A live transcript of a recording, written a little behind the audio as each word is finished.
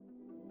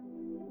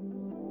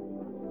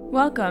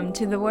Welcome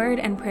to the Word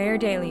and Prayer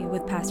Daily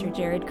with Pastor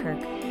Jared Kirk.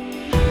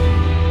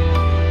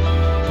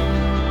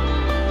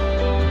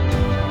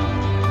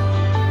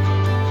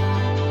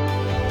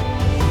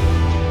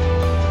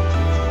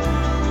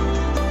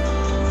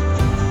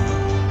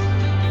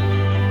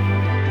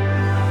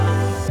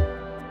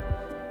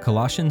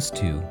 Colossians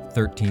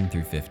 2:13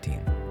 through 15.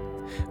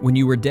 When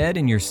you were dead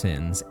in your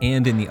sins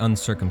and in the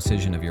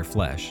uncircumcision of your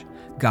flesh,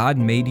 God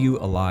made you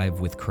alive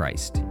with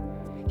Christ.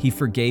 He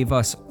forgave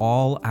us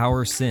all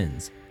our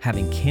sins,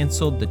 having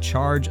canceled the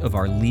charge of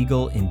our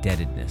legal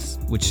indebtedness,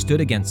 which stood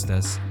against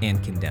us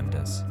and condemned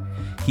us.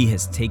 He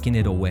has taken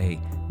it away,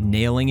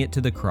 nailing it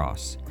to the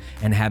cross,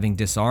 and having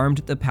disarmed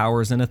the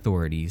powers and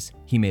authorities,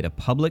 he made a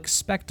public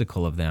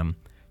spectacle of them,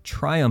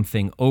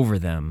 triumphing over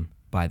them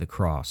by the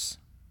cross.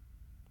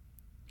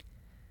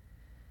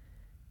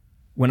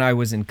 When I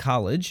was in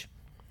college,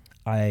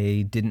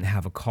 I didn't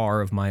have a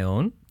car of my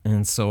own,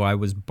 and so I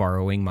was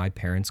borrowing my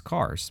parents'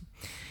 cars.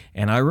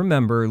 And I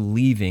remember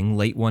leaving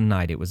late one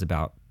night, it was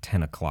about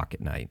 10 o'clock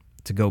at night,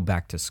 to go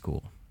back to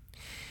school.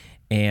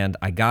 And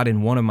I got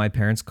in one of my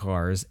parents'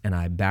 cars, and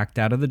I backed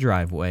out of the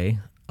driveway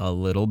a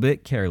little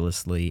bit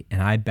carelessly,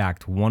 and I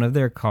backed one of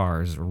their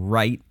cars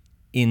right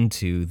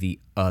into the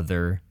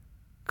other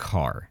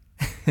car.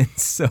 And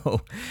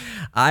so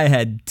I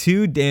had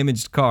two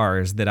damaged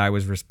cars that I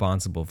was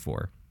responsible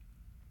for.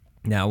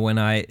 Now, when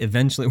I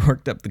eventually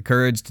worked up the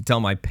courage to tell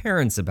my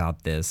parents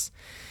about this,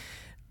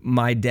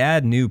 my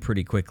dad knew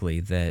pretty quickly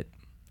that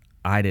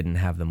I didn't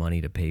have the money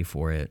to pay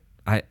for it.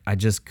 I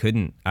just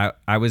couldn't.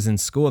 I was in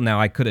school. Now,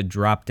 I could have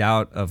dropped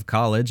out of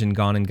college and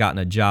gone and gotten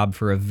a job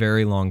for a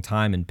very long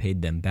time and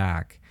paid them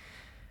back.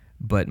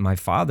 But my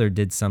father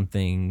did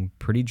something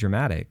pretty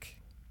dramatic.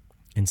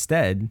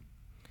 Instead,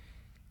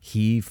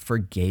 he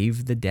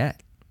forgave the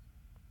debt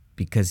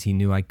because he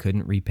knew I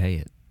couldn't repay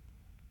it.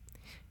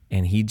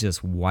 And he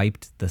just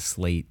wiped the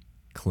slate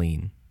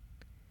clean.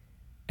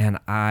 And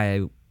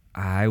I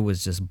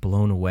was just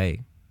blown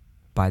away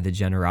by the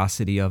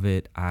generosity of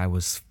it. I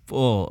was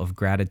full of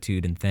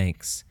gratitude and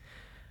thanks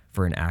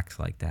for an act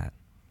like that.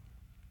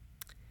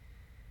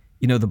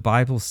 You know, the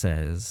Bible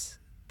says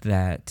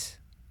that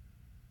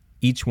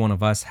each one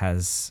of us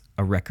has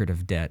a record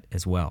of debt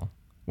as well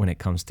when it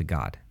comes to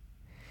God.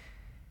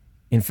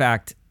 In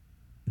fact,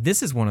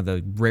 this is one of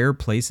the rare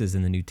places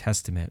in the New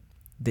Testament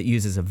that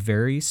uses a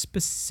very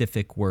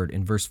specific word.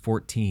 In verse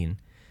 14,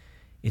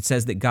 it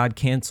says that God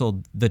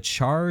canceled the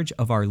charge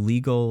of our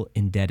legal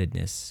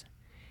indebtedness.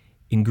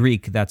 In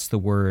Greek, that's the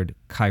word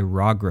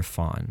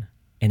cheirographon,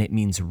 and it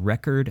means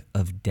record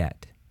of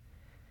debt.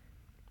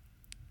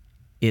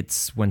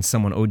 It's when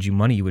someone owed you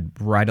money, you would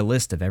write a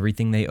list of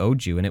everything they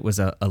owed you, and it was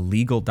a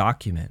legal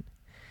document.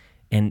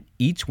 And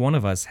each one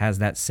of us has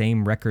that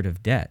same record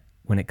of debt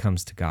when it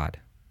comes to God,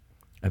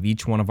 of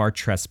each one of our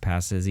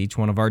trespasses, each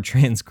one of our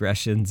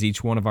transgressions,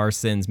 each one of our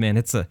sins.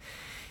 Man,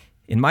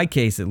 in my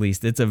case at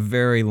least, it's a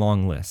very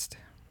long list.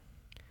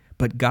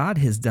 But God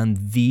has done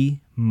the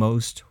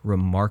most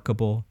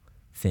remarkable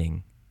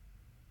thing.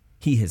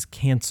 He has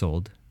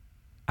canceled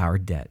our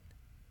debt.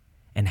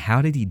 And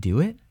how did he do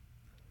it?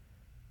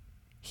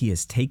 He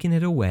has taken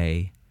it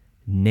away,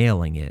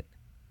 nailing it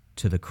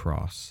to the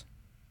cross.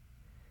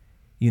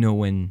 You know,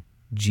 when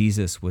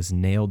Jesus was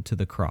nailed to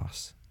the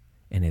cross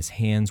and his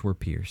hands were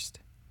pierced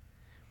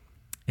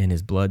and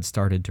his blood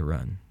started to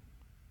run,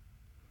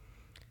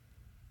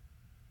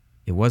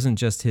 it wasn't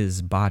just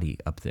his body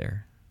up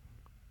there.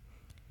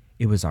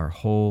 It was our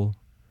whole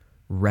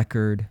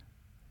record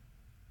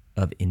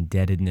of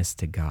indebtedness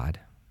to God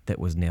that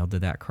was nailed to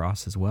that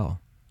cross as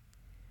well.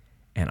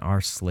 And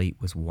our slate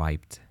was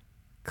wiped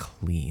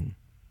clean.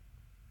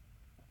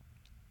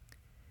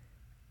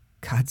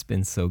 God's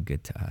been so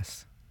good to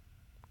us.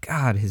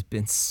 God has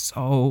been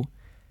so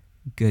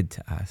good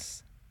to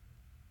us.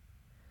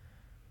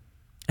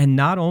 And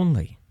not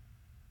only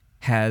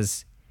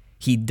has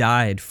he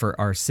died for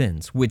our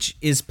sins, which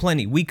is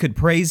plenty. We could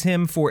praise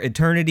him for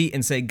eternity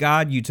and say,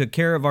 God, you took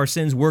care of our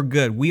sins. We're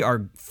good. We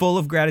are full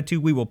of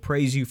gratitude. We will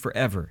praise you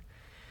forever.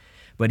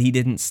 But he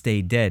didn't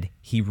stay dead.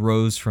 He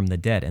rose from the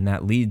dead. And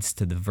that leads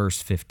to the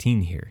verse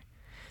 15 here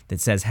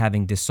that says,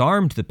 having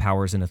disarmed the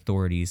powers and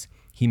authorities,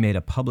 he made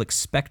a public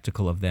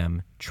spectacle of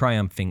them,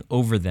 triumphing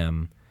over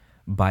them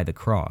by the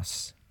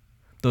cross.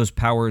 Those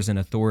powers and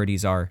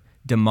authorities are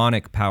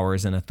demonic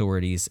powers and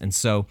authorities. And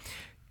so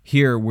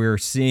here we're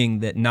seeing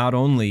that not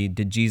only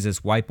did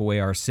Jesus wipe away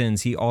our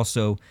sins, he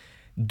also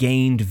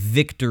gained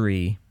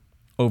victory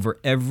over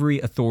every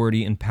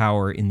authority and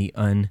power in the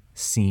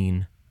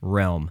unseen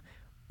realm.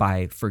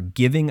 By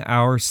forgiving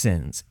our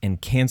sins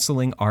and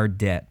canceling our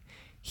debt,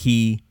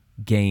 he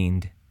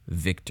gained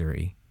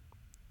victory.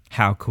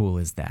 How cool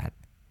is that?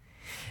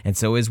 And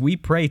so as we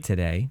pray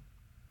today,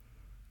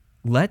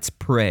 let's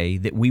pray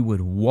that we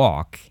would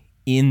walk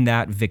in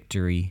that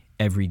victory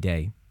every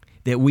day,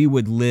 that we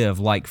would live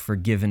like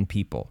forgiven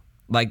people,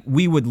 like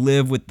we would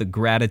live with the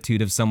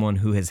gratitude of someone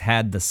who has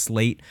had the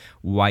slate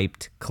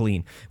wiped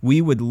clean.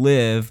 We would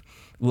live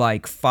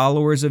like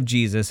followers of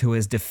Jesus who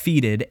has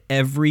defeated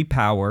every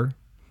power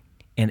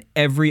and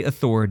every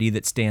authority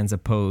that stands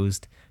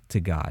opposed to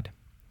God.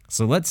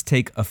 So let's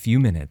take a few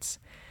minutes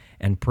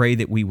and pray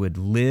that we would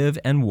live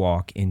and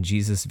walk in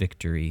Jesus'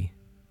 victory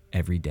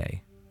every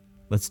day.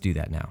 Let's do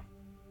that now.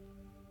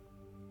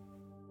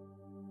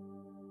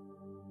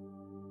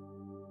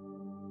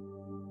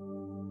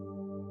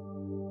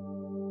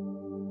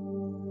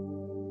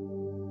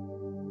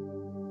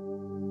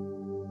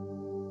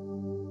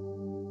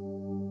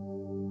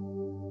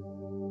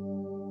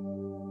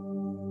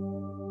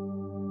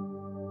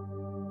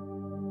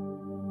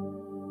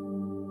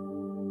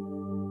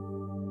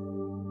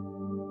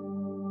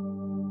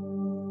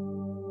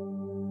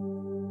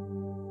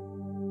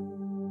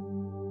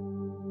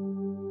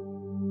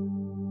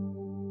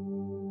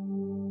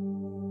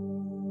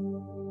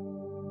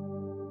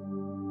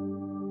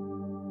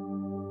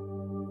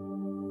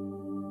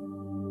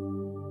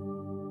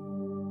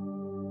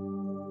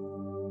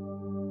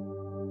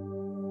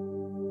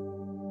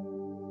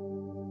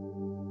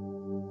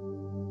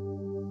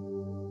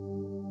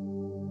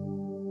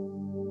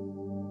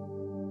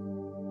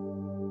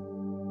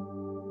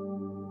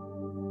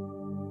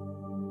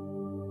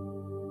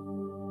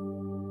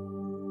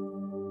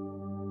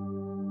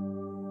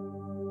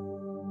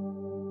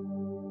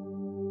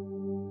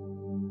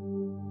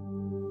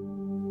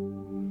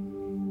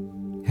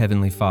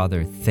 Heavenly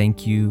Father,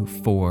 thank you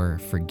for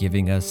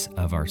forgiving us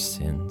of our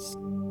sins.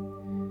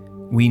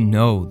 We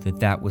know that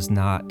that was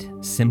not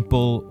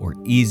simple or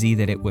easy,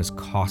 that it was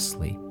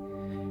costly,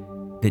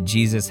 that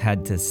Jesus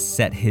had to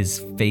set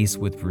his face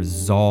with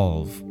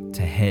resolve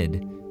to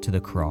head to the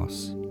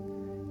cross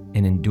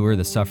and endure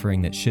the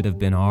suffering that should have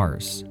been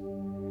ours.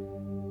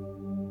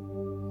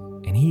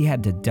 And he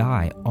had to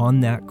die on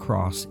that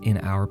cross in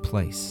our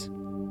place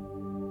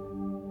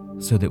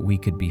so that we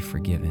could be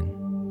forgiven.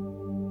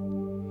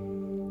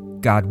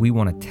 God, we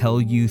want to tell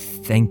you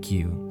thank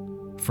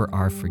you for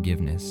our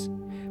forgiveness.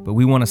 But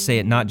we want to say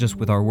it not just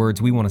with our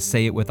words, we want to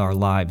say it with our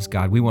lives,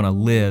 God. We want to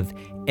live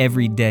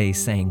every day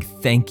saying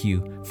thank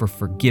you for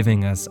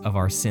forgiving us of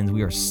our sins.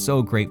 We are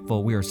so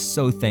grateful. We are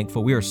so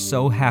thankful. We are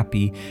so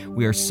happy.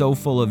 We are so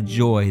full of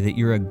joy that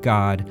you're a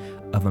God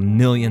of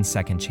 1,000,000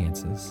 second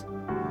chances.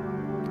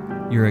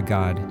 You're a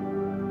God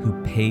who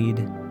paid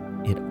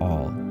it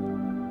all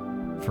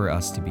for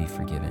us to be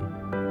forgiven.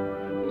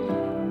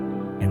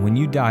 And when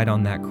you died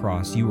on that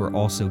cross, you were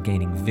also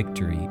gaining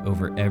victory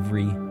over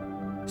every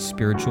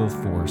spiritual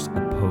force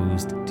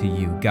opposed to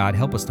you. God,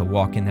 help us to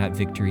walk in that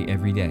victory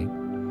every day.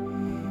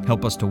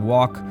 Help us to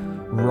walk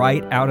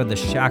right out of the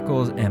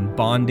shackles and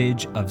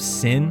bondage of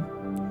sin.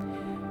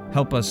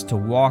 Help us to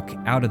walk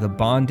out of the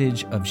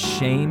bondage of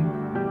shame.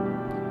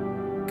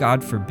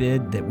 God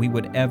forbid that we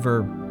would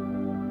ever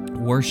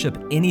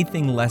worship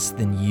anything less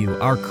than you,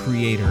 our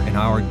Creator and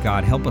our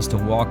God. Help us to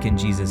walk in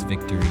Jesus'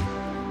 victory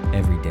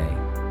every day.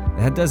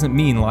 That doesn't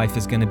mean life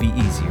is going to be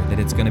easier, that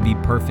it's going to be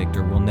perfect,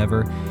 or we'll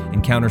never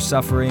encounter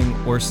suffering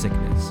or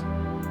sickness.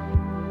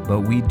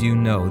 But we do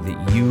know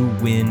that you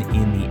win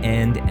in the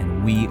end,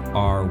 and we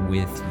are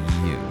with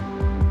you.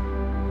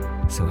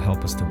 So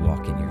help us to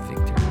walk in your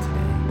victory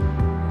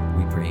today.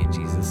 We pray in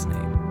Jesus'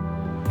 name.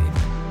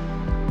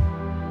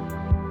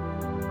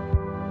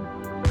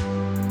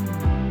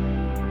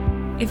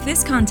 If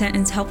this content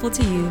is helpful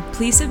to you,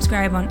 please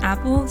subscribe on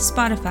Apple,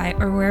 Spotify,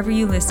 or wherever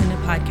you listen to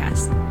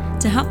podcasts.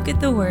 To help get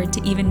the word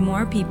to even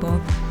more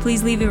people,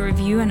 please leave a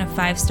review and a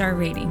 5-star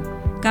rating.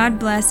 God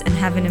bless and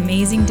have an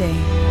amazing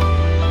day.